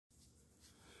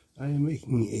I am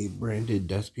making a branded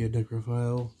despia deck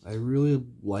profile. I really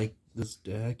like this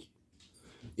deck.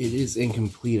 It is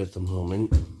incomplete at the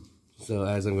moment, so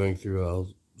as I'm going through, I'll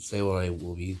say what I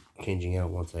will be changing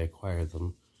out once I acquire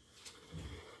them.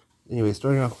 Anyway,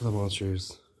 starting off with the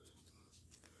monsters,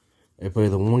 I play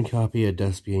the 1 copy of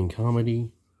Despian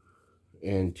Comedy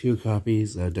and 2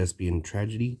 copies of Despian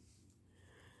Tragedy.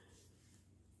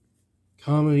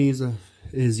 Comedy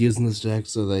is used in this deck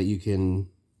so that you can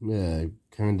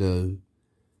kind of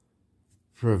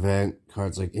prevent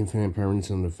cards like Infinite Permanence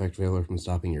and Effect Veiler from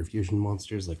stopping your fusion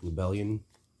monsters like Rebellion.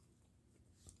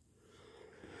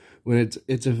 When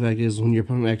its effect is when your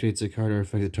opponent activates a card or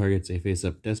affected targets a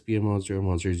face-up Despia monster or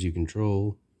monsters you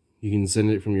control, you can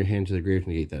send it from your hand to the grave to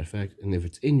negate that effect. And if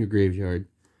it's in your graveyard,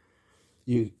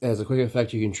 as a quick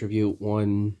effect, you contribute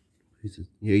one.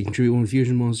 You contribute 1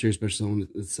 fusion monster, especially summon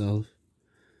itself.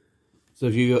 So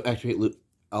if you activate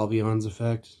Albion's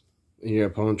effect, and your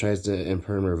opponent tries to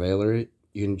imperm or veiler it,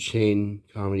 you can chain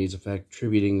Comedy's effect,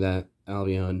 tributing that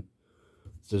Albion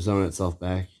to summon itself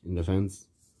back in defense.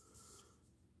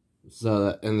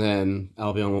 And then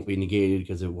Albion won't be negated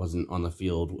because it wasn't on the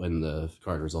field when the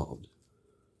card resolved.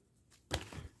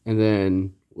 And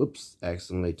then, whoops,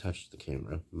 accidentally touched the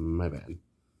camera. My bad.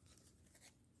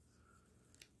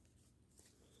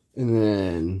 And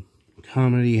then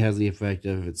Comedy has the effect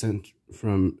of if it's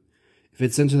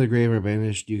sent to the grave or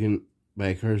banished, you can, by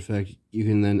a card effect, you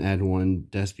can then add 1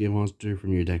 Despia monster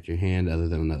from your deck to your hand other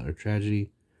than another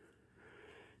tragedy.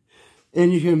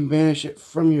 And you can banish it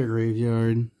from your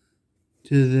graveyard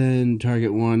to then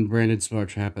target 1 branded spell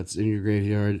trap that's in your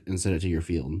graveyard and set it to your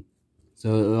field.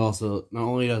 So it also, not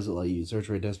only does it let you search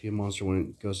for a Despia monster when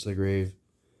it goes to the grave,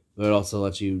 but it also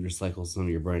lets you recycle some of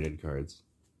your branded cards.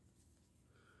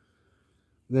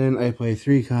 Then I play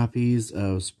 3 copies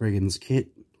of Spriggan's Kit.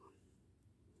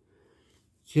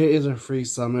 Kit is a free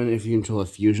summon if you control a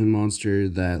fusion monster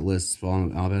that lists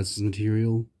Fallen of Albaz as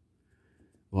material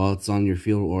while it's on your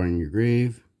field or in your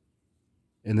grave.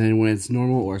 And then when it's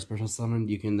normal or special summoned,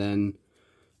 you can then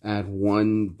add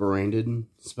 1 branded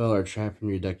spell or trap from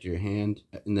your deck to your hand,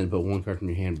 and then put 1 card from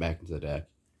your hand back into the deck.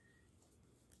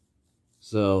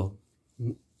 So,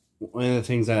 one of the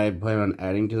things that I plan on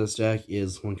adding to this deck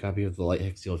is 1 copy of the Light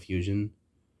Hexsteel Fusion.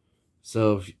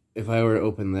 So, if I were to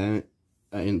open that,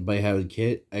 by having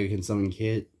Kit, I can summon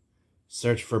Kit,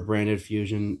 search for branded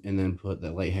fusion, and then put the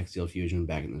Light Hexsteel Fusion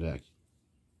back in the deck.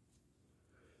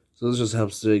 So this just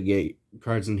helps to get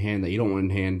cards in hand that you don't want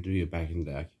in hand to be back in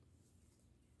the deck.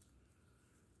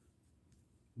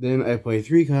 Then I play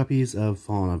 3 copies of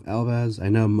Fallen of Albaz. I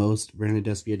know most branded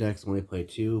Despia decks only play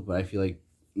 2, but I feel like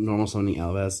normal summoning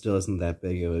Albaz still isn't that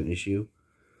big of an issue.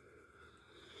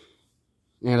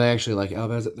 And I actually like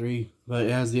Albaz at 3, but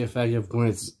it has the effect of when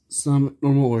it's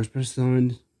normal or special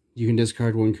summoned, you can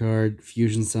discard 1 card,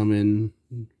 fusion summon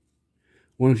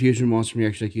 1 fusion monster from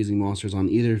your deck using monsters on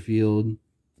either field,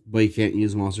 but you can't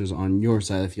use monsters on your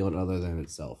side of the field other than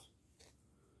itself.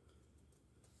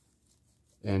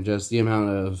 And just the amount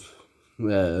of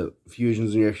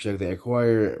fusions in your deck they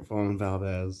acquire Fallen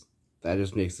Albaz, that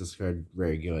just makes this card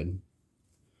very good,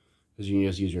 because you can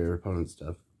just use your opponent's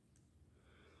stuff.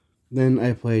 Then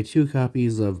I play 2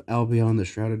 copies of Albion the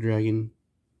Shrouded Dragon.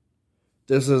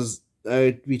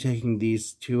 I'd be taking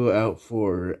these 2 out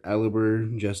for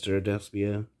aluber, jester,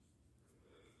 despia,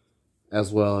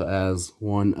 as well as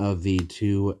 1 of the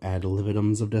 2 ad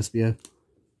libitums of despia.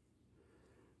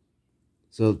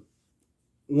 So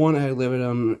 1 ad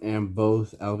libitum and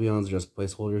both Albions are just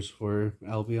placeholders for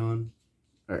Albion,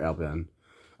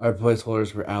 are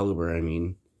placeholders for aluber, I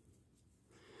mean.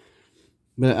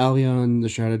 But Albion, the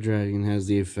Shrouded Dragon, has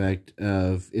the effect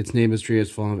of its name is treated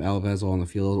as Fallen of Albaz while on the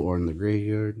field or in the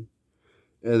graveyard.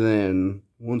 And then,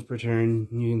 once per turn,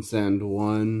 you can send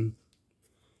 1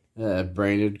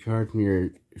 branded card from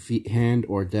your hand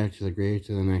or deck to the grave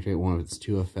to then activate 1 of its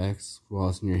 2 effects while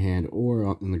it's in your hand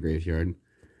or in the graveyard.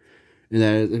 And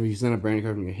that is, if you send a branded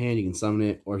card from your hand, you can summon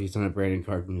it, or if you send a branded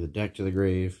card from the deck to the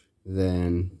grave,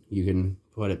 then you can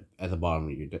put it at the bottom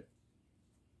of your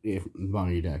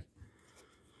deck.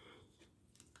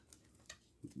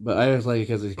 But I just like it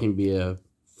because it can be a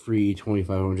free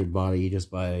 2500 body just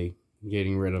by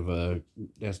getting rid of a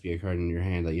Despia card in your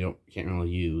hand that you can't really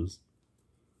use.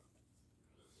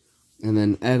 And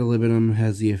then ad libitum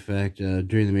has the effect,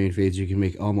 during the main phase you can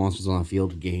make all monsters on the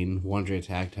field gain 100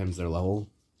 attack times their level.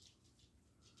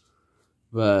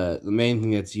 But the main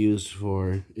thing that's used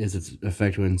for is its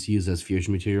effect when it's used as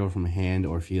fusion material from a hand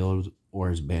or field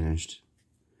or is banished.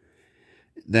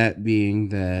 That being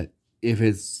that if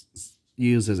it's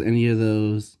used as any of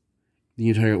those, then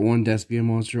you target 1 Despia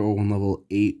monster or 1 level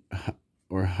 8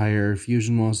 or higher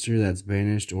fusion monster that's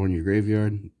banished or in your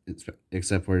graveyard,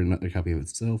 except for another copy of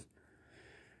itself.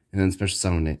 And then special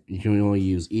summon it. You can only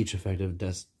use each effective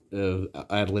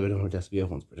ad libitum or despia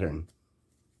once per turn.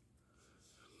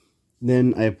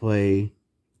 Then I play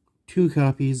 2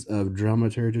 copies of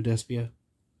Dramaturge or Despia.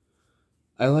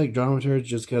 I like Dramaturge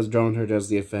just because Dramaturge has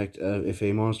the effect of if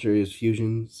a monster is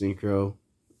fusion, synchro,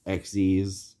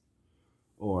 XZs,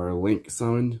 or link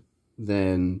summoned,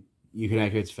 then you can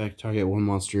activate its effect, target one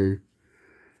monster.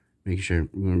 Make sure I'm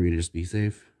going to read it, just be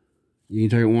safe. You can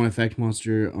target one effect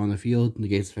monster on the field,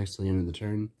 negates effects till the end of the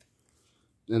turn.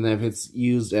 And then if it's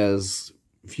used as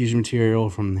fusion material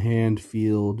from the hand,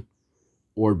 field,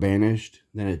 or banished,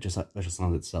 then it just special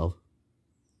summons itself.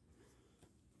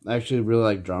 I actually really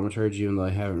like Dramaturge, even though I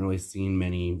haven't really seen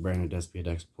many branded Despia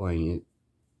decks playing it.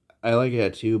 I like it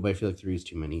at 2, but I feel like 3 is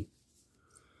too many.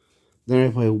 Then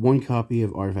I play 1 copy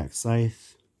of Artifact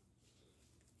Scythe,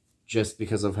 just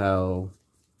because of some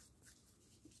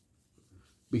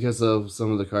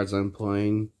of the cards I'm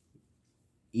playing.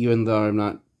 Even though I'm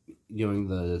not doing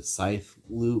the Scythe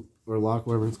loop or lock,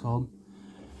 whatever it's called,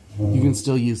 you can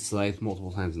still use Scythe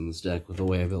multiple times in this deck with the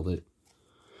way I build it.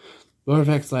 The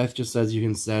Artifact Scythe just says you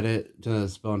can set it to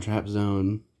spell and trap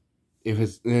zone if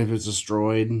it's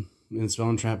destroyed in spell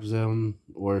and trap zone,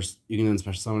 or you can then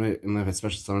special summon it, and if it's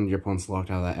special summoned, your opponent's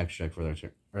locked out of that extra deck for their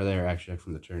turn, or their extra deck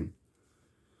from the turn.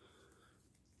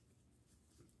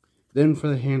 Then for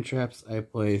the hand traps, I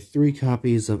play 3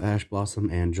 copies of Ash Blossom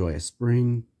and Joyous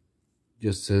Spring,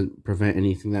 just to prevent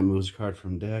anything that moves a card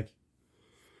from deck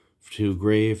to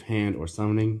grave, hand, or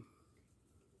summoning.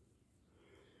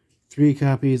 3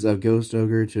 copies of Ghost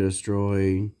Ogre to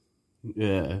destroy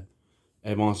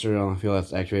a monster on the field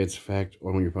that's activated its effect,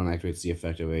 or when your opponent activates the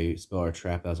effect of a spell or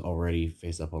trap that's already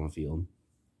face up on the field.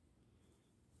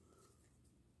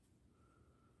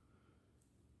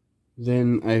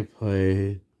 Then I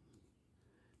play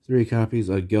 3 copies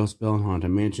of Ghost Bell and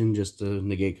Haunted Mansion, just to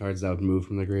negate cards that would move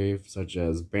from the grave, such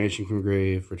as banishing from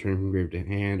grave, returning from grave to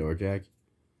hand or deck,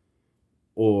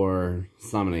 or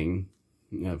summoning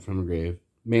from a grave.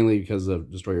 Mainly because of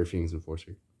Destroy Your Phoenix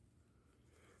Enforcer.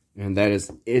 And that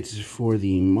is it for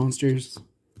the monsters.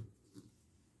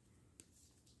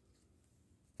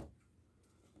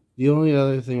 The only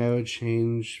other thing I would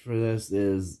change for this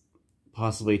is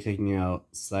possibly taking out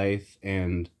Scythe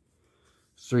and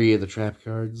 3 of the trap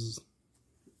cards.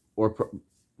 Or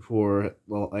for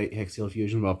Hexsteel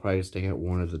Fusion, but I'll probably just take out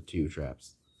 1 of the 2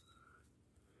 traps.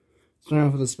 Starting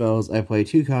off with the spells, I play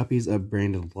 2 copies of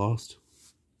Branded Lost.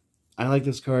 I like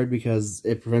this card because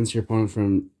it prevents your opponent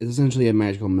from... It's essentially a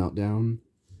magical meltdown,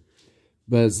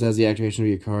 but it says the activation of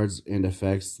your cards and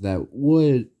effects that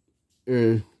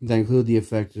include the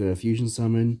effect of a fusion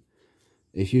summon.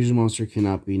 A fusion monster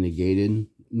cannot be negated,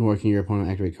 nor can your opponent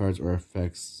activate cards or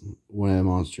effects when a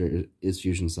monster is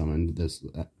fusion summoned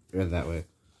that way.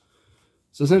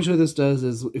 So essentially what this does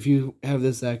is, if you have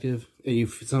this active and you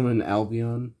summon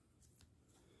Albion,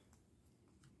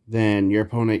 then your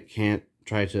opponent can't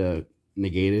try to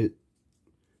negate it,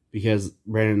 because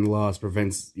Branded Lost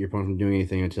prevents your opponent from doing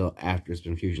anything until after it's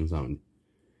been fusion summoned.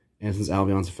 And since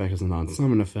Albion's effect is a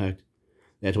non-summon effect,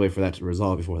 they have to wait for that to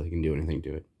resolve before they can do anything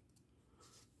to it.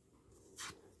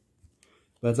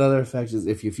 But its other effect is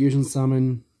if you fusion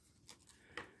summon...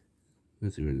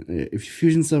 If you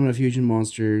fusion summon a fusion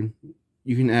monster,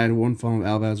 you can add 1 Fallen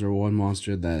of Albaz or 1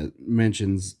 monster that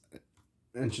mentions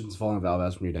Fallen of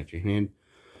Albaz from your deck to your hand.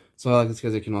 So I like this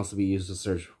because it can also be used to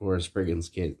search for a Spriggan's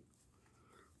Kit.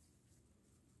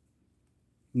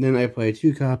 And then I play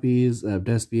 2 copies of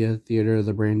Despia, Theater of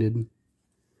the Branded.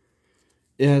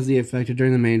 It has the effect of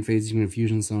during the main phase you can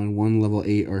fusion summon 1 level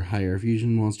 8 or higher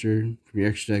fusion monster from your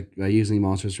extra deck by using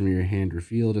monsters from your hand or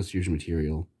field as fusion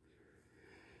material.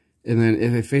 And then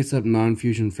if a face-up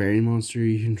non-fusion fairy monster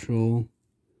you control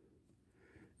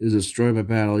is destroyed by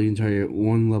battle, you can target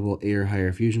 1 level 8 or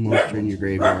higher fusion monster in your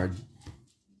graveyard.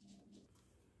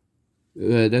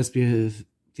 Despia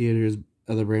Theater's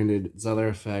other branded, its other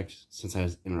effect, since I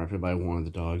was interrupted by one of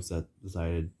the dogs that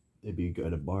decided it'd be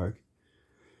good to bark.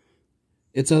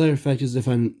 Its other effect is if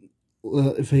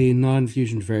a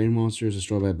non-fusion fairy monster is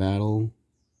destroyed by battle,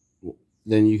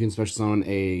 then you can special summon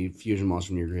a fusion monster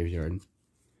from your graveyard.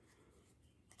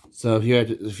 So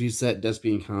if you set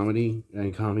Despia Comedy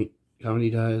and comedy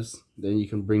dies, then you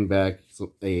can bring back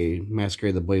a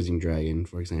Masquerade the Blazing Dragon,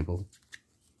 for example.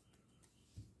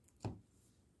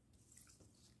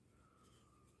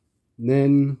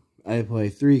 Then I play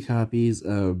 3 copies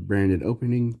of Branded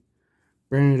Opening.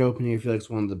 Branded Opening I feel like is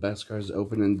one of the best cards to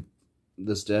open in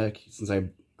this deck, since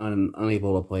I'm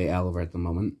unable to play aluber at the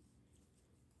moment.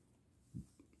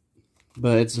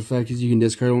 But its effect is you can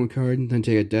discard one card, then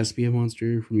take a despia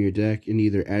monster from your deck and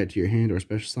either add it to your hand or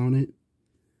special summon it.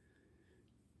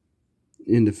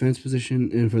 In defense position,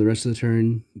 and for the rest of the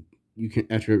turn, you can,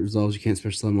 after it resolves, you can't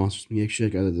special summon monsters from the extra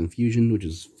deck other than fusion, which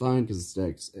is fine because this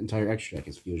deck's entire extra deck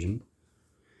is fusion.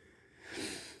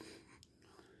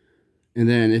 And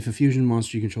then, if a fusion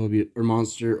monster you control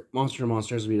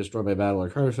monsters will be destroyed by battle or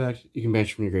card effect, you can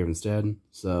banish from your grave instead.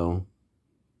 So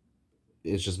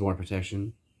it's just more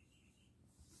protection.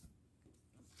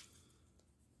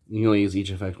 You can only use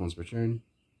each effect once per turn.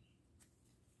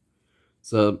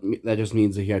 So that just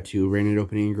means if you have 2 random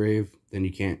opening in grave, then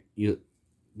you can't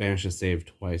banish a save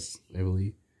twice, I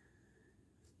believe.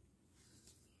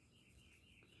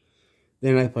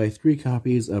 Then I play 3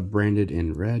 copies of Branded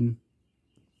in red.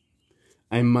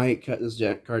 I might cut this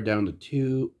card down to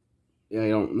 2. I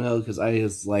don't know, because I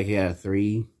just like it at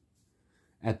 3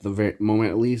 at the very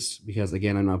moment at least, because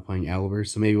again, I'm not playing aluber.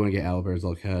 So maybe when I get alubers,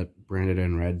 I'll cut Branded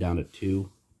in red down to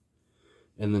 2.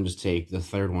 And then just take the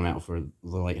 3rd one out for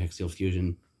the light Hexsteel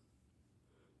fusion.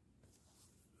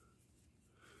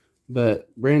 But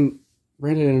Branded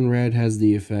in red has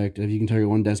the effect of you can target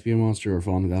 1 despia monster or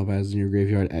fallen albaz in your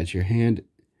graveyard, add to your hand,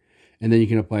 and then you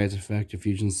can apply its effect to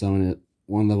fusion summon it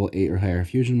 1 level 8 or higher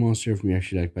fusion monster from your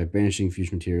extra deck by banishing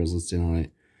fusion materials listed on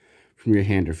it from your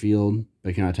hand or field, but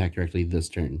you cannot attack directly this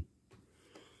turn.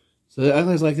 So I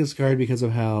always like this card because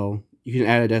of how you can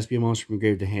add a despia monster from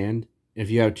grave to hand. If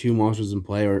you have 2 monsters in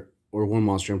play, or 1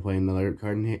 monster in play and another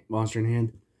monster in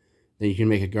hand, then you can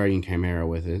make a guardian chimera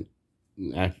with it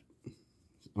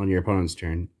on your opponent's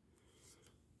turn.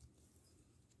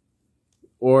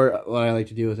 Or what I like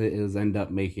to do with it is end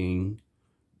up making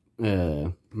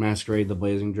Masquerade the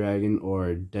Blazing Dragon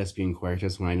or Despia and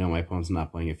Queretis when I know my opponent's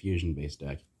not playing a fusion-based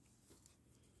deck.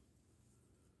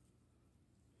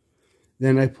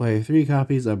 Then I play 3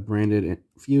 copies of Branded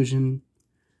Fusion.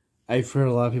 I've heard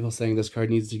a lot of people saying this card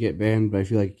needs to get banned, but I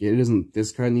feel like it isn't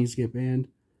this card needs to get banned,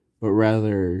 but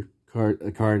rather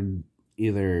a card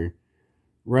either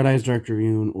Red Eyes Dark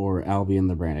Dragoon or Albion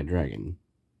the Branded Dragon.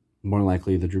 More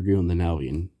likely the Dragoon than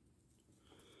Albion.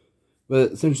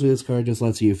 But essentially this card just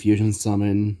lets you fusion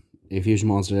summon a fusion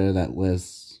monster that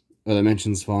lists or that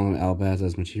mentions Fallen Albaz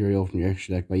as material from your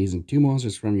extra deck by using 2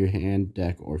 monsters from your hand,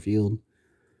 deck, or field.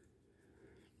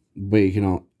 But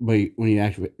when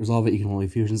you resolve it, you can only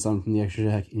fusion summon from the extra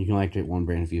deck, and you can only activate 1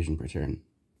 brand fusion per turn.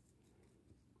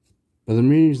 But the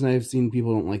main reason I've seen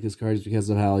people don't like this card is because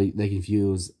of how they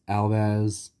confuse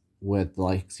albaz with the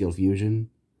Hexsteel fusion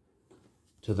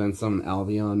to then summon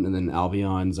Albion, and then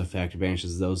Albion's effect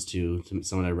banishes those 2 to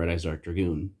summon a Red Eyes Dark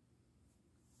Dragoon.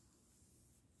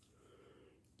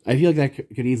 I feel like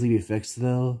that could easily be fixed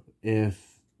though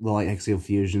if the Light Hexsteel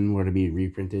fusion were to be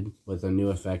reprinted with a new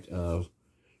effect of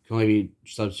can only be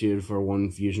substituted for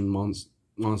 1 fusion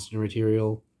monster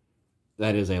material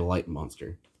that is a light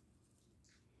monster.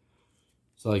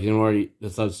 So like in order to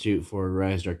substitute for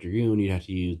Rise Dark Dragoon, you'd have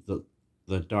to use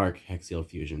the dark Hexsteel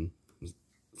fusion.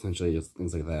 Essentially just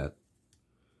things like that.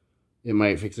 It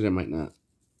might fix it, it might not.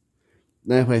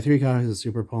 Then I play 3 copies of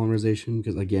Super Polymerization,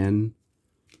 because again,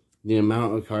 the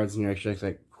amount of cards in your extra deck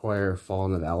that require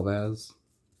Fallen of Albaz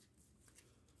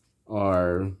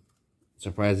are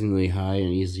surprisingly high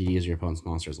and easy to use your opponent's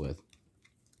monsters with.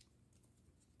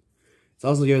 It's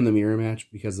also given the mirror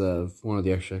match because of one of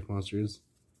the extra deck monsters.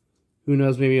 Who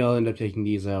knows, maybe I'll end up taking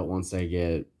these out once I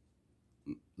get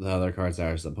the other cards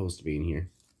that are supposed to be in here.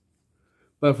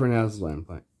 But for now, this is what I'm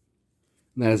playing.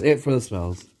 And that is it for the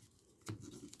spells.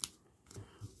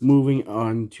 Moving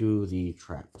on to the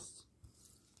traps.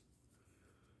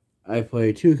 I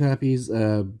play 2 copies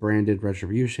of Branded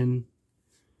Retribution.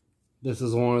 This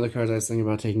is one of the cards I was thinking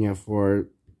about taking out for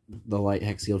the Light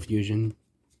Hexsteel fusion.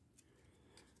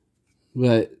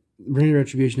 But Branded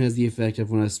Retribution has the effect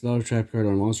of when a spell or trap card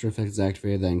or monster effect is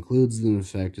activated that includes an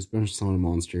effect to special summon a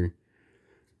monster.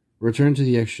 Return to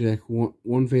the extra deck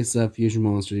 1 face-up fusion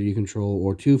monster you control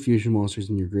or 2 fusion monsters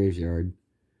in your graveyard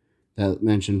that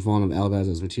mention Fallen of Albaz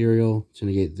as material to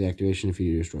negate the activation if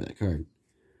you destroy that card.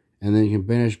 And then you can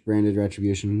banish Branded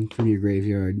Retribution from your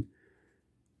graveyard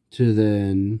to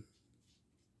then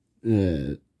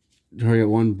target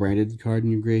 1 branded card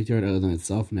in your graveyard other than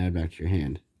itself and add back to your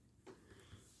hand.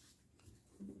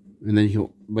 And then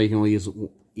you can only use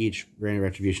each Branded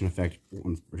Retribution effect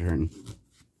once per turn.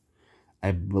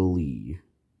 I believe.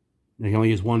 You can only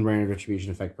use 1 Branded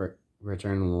Retribution effect per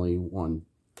turn and only 1.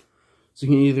 So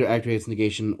you can either activate its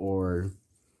negation or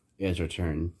its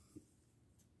return.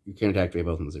 You can't activate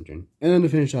both on the same turn. And then to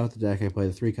finish off the deck, I play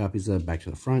the 3 copies of Back to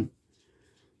the Front.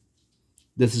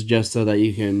 This is just so that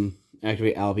you can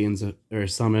activate Albions or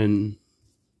summon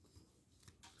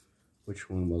which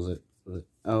one was it? Was it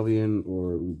Albion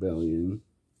or Rebellion?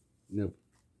 Nope.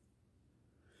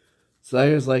 So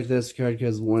I just like this card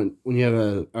because when you have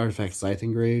an artifact Scythe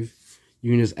engrave,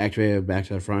 you can just activate it back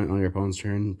to the front on your opponent's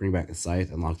turn, bring back the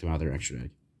Scythe, and lock them out of their extra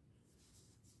deck.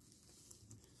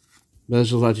 But this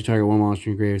just allows you to target one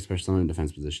monster engrave, especially in a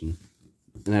defense position.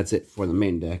 And that's it for the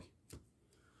main deck.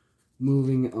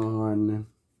 Moving on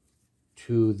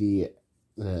to the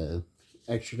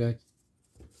extra deck.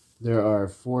 There are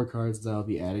 4 cards that I'll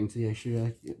be adding to the extra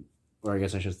deck. Or I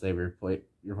guess I should say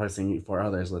replacing 4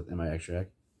 others in my extra deck.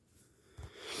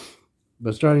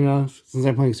 But starting off, since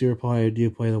I'm playing Super Poly, I do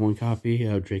play the 1 copy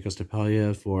of Draco's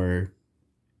Despia for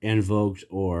invoked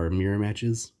or mirror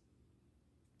matches.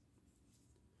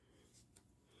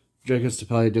 Draco's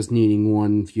Despia just needing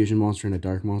 1 fusion monster and a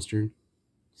dark monster.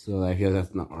 So I feel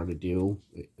that's not hard to do,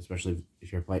 especially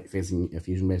if you're facing a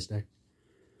fusion-based deck.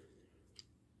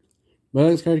 But I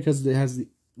like this card because it has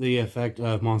the effect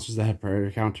of monsters that have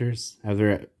priority counters, have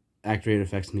their activated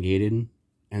effects negated.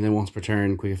 And then once per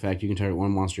turn, quick effect, you can target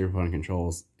 1 monster your opponent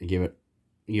controls and give it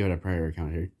a priority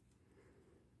counter.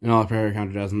 And all the priority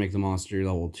counter does is make the monster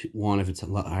level 1 if it's a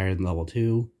lot higher than level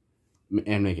 2,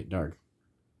 and make it dark.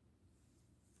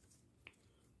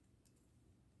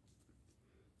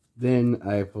 Then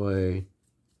I play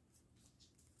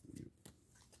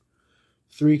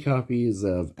 3 copies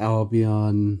of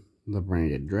Albion, the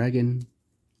branded dragon.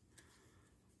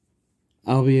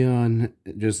 Albion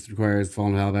just requires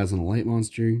Fallen Albaz and a light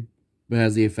monster, but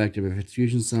has the effect of if it's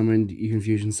fusion summoned, you can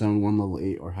fusion summon 1 level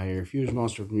 8 or higher fusion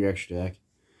monster from your extra deck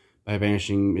by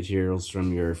banishing materials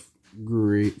from your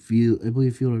field, I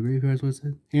believe field or graveyard is what it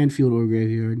said? Hand, field, or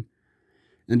graveyard.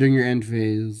 And during your end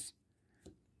phase,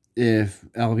 if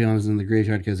Albion is in the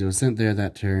graveyard because it was sent there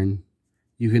that turn,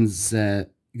 you can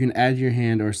add your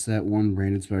hand or set 1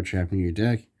 branded spell trap in your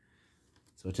deck.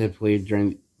 So typically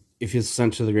if it's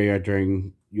sent to the graveyard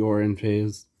during your end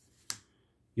phase,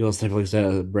 you'll typically set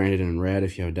a branded in red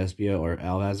if you have a Despia or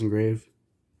albaz engrave.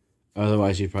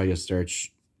 Otherwise, you'd probably just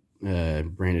search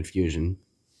branded fusion.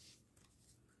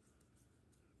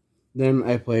 Then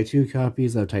I play 2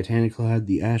 copies of titaniklad,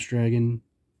 the Ash Dragon.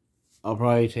 I'll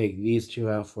probably take these 2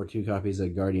 out for 2 copies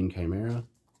of Guardian Chimera.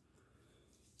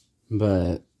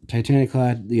 But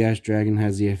titaniklad, the Ash Dragon,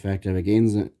 has the effect of it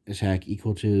gains an attack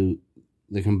equal to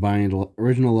the combined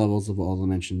original levels of all the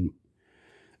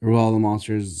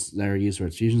monsters that are used for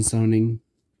its fusion summoning.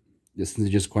 Since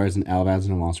it just requires an albaz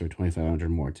and a monster with 2,500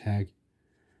 more attack.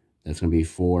 That's going to be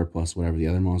 4 plus whatever the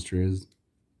other monster is.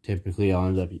 Typically, I'll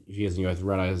end up using it with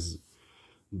Red Eyes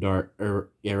Dark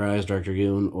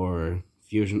Dragoon or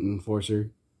Phoenix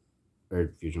Enforcer,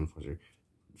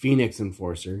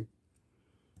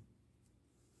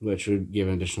 which would give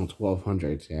an additional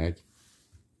 1,200 attack.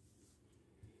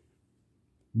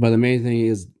 But the main thing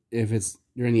is, if it's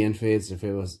during the end phase, if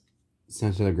it was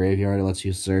sent to the graveyard, it lets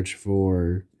you search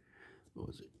for,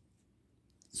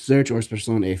 search or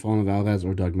special summon a Fallen Albaz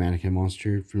or Dogmatica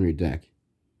monster from your deck.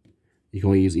 You can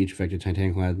only use each effective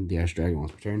titaniklad, the Ash Dragon,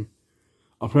 once per turn.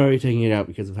 I'll probably be taking it out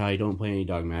because of how you don't play any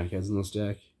Dogmaticas in this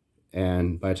deck.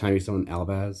 And by the time you summon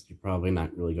Albaz, you're probably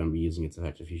not really going to be using its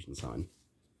effective fusion summon.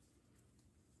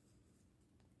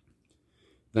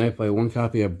 Then I play 1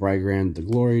 copy of Brigrand, the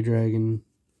Glory Dragon.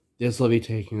 This will be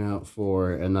taken out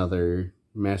for another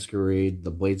Masquerade,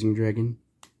 the Blazing Dragon.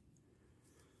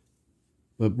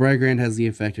 But Brigrand has the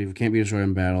effect of it can't be destroyed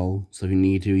in battle, so if you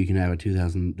need to, you can have a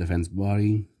 2,000 defense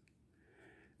body.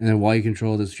 And then while you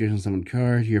control this fusion summoned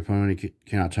card, your opponent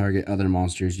cannot target other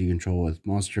monsters you control with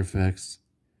monster effects.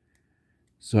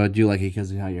 So I do like it because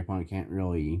of how your opponent can't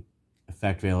really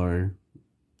effect Veiler,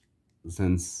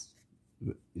 since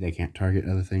they can't target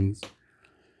other things.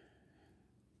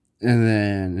 And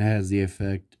then it has the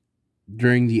effect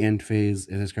during the end phase,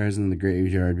 if this card is in the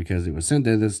graveyard because it was sent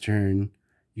there this turn,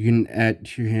 you can add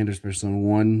to your hand or special summon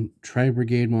 1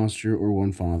 Tri-Brigade monster or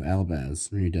 1 Fallen albaz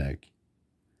from your deck.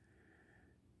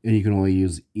 And you can only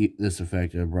use this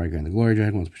effect of Brigrand the Glory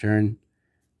Dragon once per turn.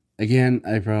 Again,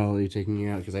 I'm probably taking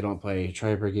it out because I don't play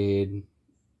Tri-Brigade,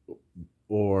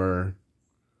 or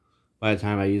by the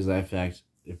time I use that effect,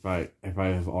 I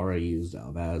probably have already used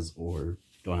albaz or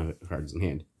don't have cards in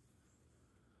hand.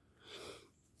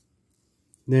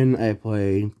 Then I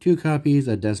play 2 copies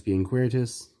of despia and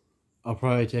queretis. I'll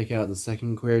probably take out the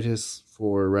second queretis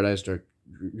for Red Eyes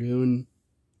Dragoon.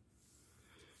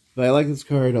 But I like this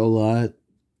card a lot,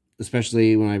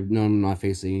 especially when I know I'm not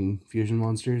facing fusion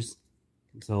monsters.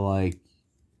 So like,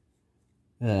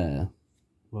 what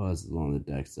was one of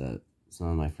the decks that some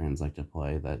of my friends like to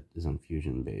play that isn't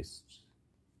fusion based?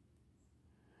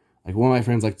 Like one of my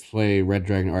friends likes to play Red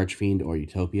Dragon Archfiend or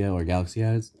Utopia or Galaxy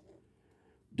Eyes.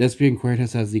 Despia and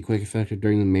Queretis has the quick effect of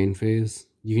during the main phase.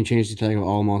 You can change the attack of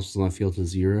all monsters on the field to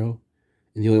 0,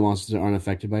 and the only monsters that aren't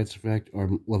affected by its effect are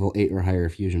level 8 or higher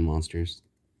fusion monsters.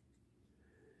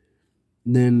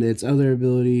 Then its other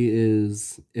ability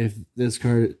is if this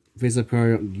card, face-up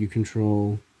card you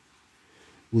control,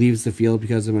 leaves the field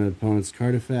because of an opponent's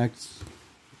card effect.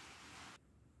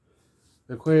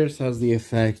 Queretis has the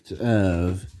effect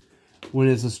of when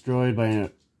it's destroyed by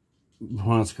an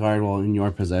opponent's card while in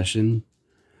your possession,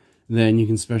 then you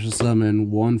can special summon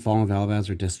one Fallen of Albaz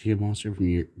or despia monster from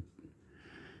your...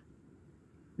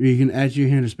 You can add to your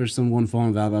hand or special summon one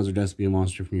Fallen of Albaz or despia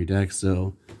monster from your deck.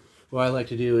 So what I like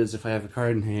to do is if I have a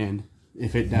card in hand,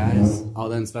 if it dies, I'll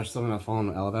then special summon a Fallen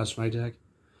of Albaz from my deck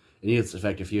and use its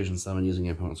effective fusion summon using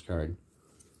an opponent's card.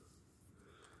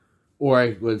 Or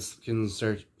I would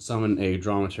summon a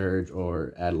dramaturge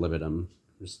or add libitum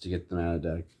just to get them out of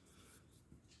deck.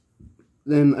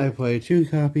 Then I play 2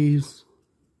 copies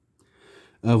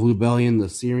of Lubellion, the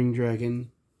Searing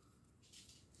Dragon.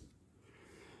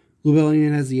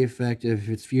 Lubellion has the effect of if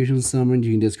it's fusion summoned,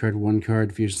 you can discard 1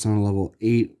 card, fusion summon a level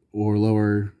 8 or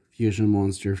lower fusion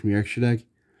monster from your extra deck,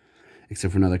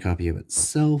 except for another copy of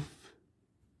itself.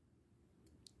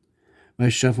 By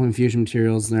shuffling fusion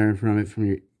materials there from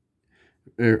your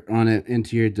on it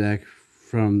into your deck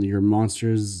from your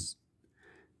monsters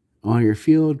on your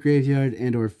field, graveyard,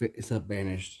 and or face-up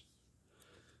banished.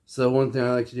 So one thing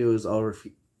I like to do is I'll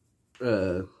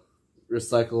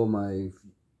recycle my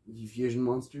fusion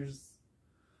monsters.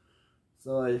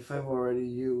 So if I've already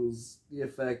used the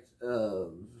effect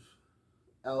of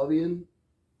Albion,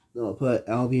 then I'll put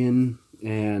Albion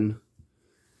and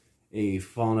a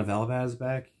Fallen of Albaz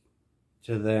back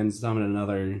to then summon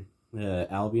another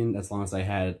Albion, as long as I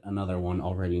had another one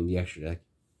already in the extra deck.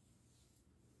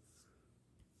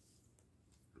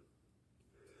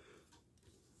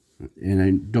 And I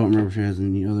don't remember if it has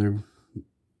any other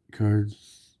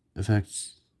cards,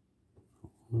 effects.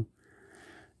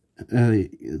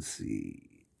 Let's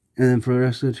see. And then for the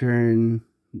rest of the turn,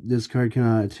 this card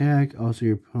cannot attack. Also,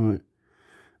 your opponent,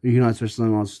 you cannot special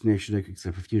summon monsters in the extra deck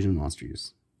except for fusion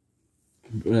monsters.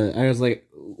 I was like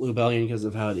Lubellion because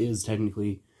of how it is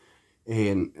technically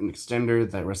an extender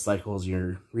that recycles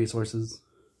your resources.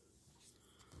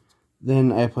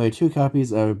 Then I play 2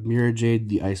 copies of Mirror Jade,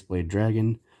 the Iceblade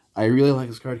Dragon. I really like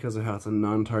this card because of how it's a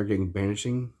non-targeting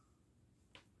banishing.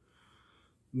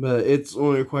 But its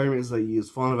only requirement is that you use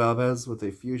Fallen of Albaz with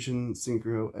a Fusion,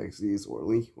 Synchro, Xyz, or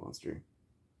Link monster.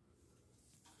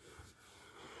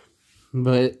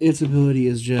 But its ability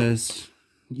is just,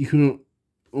 you can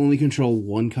only control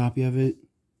 1 copy of it.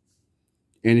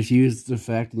 And if you use its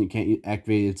effect, then you can't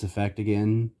activate its effect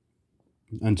again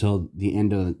until the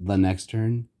end of the next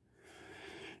turn.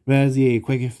 But it has a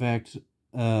quick effect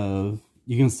of,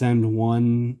 you can send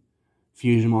 1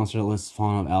 fusion monster that lists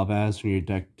Fallen of Albaz from your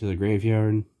deck to the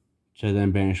graveyard to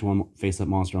then banish 1 face-up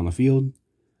monster on the field.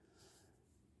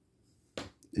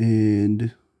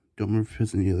 And don't remember if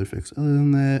there's any other effects other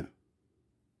than that.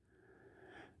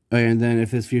 Oh, and then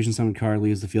if this fusion summon card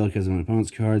leaves the field because of an opponent's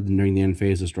card, then during the end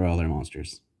phase, destroy all their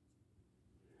monsters.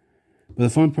 But the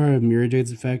fun part of Mirror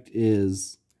Jade's effect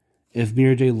is, if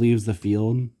Mirror Jade leaves the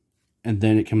field and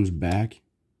then it comes back,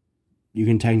 you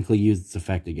can technically use its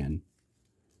effect again.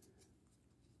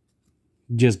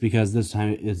 Just because this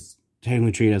time it's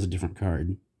technically treated as a different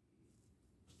card.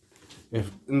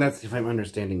 And that's if I'm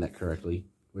understanding that correctly,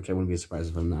 which I wouldn't be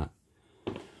surprised if I'm not.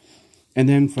 And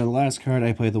then for the last card,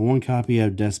 I play the 1 copy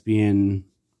of Despian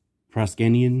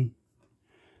Proskenian.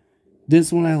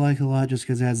 This one I like a lot just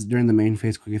because it has, during the main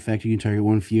phase quick effect, you can target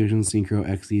 1 Fusion, Synchro,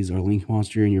 Xyz, or Link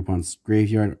monster in your opponent's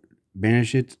graveyard,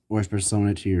 banish it, or special summon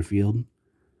it to your field.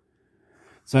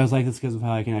 So I was like this because of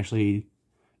how I can actually,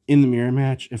 in the mirror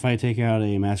match, if I take out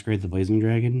a Masquerade the Blazing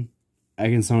Dragon, I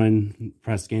can summon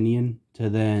Proskenian to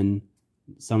then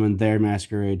summon their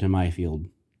Masquerade to my field.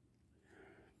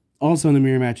 Also in the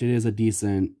mirror match, it is a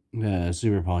decent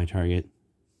super poly target.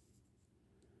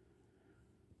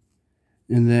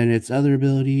 And then its other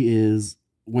ability is,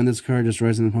 when this card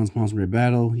destroys an opponent's monster in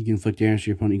battle, you can inflict damage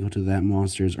to your opponent equal to that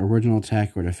monster's original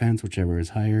attack or defense, whichever is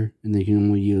higher. And then you can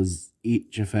only use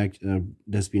each effect of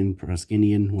Despian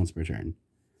Proskenian once per turn.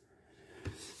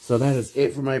 So that is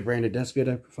it for my branded Despia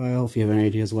deck profile. If you have any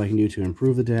ideas what I can do to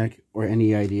improve the deck, or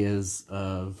any ideas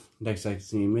of decks I like to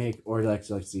see me make, or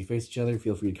decks I like to see face each other,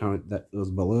 feel free to comment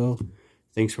those below.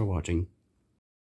 Thanks for watching.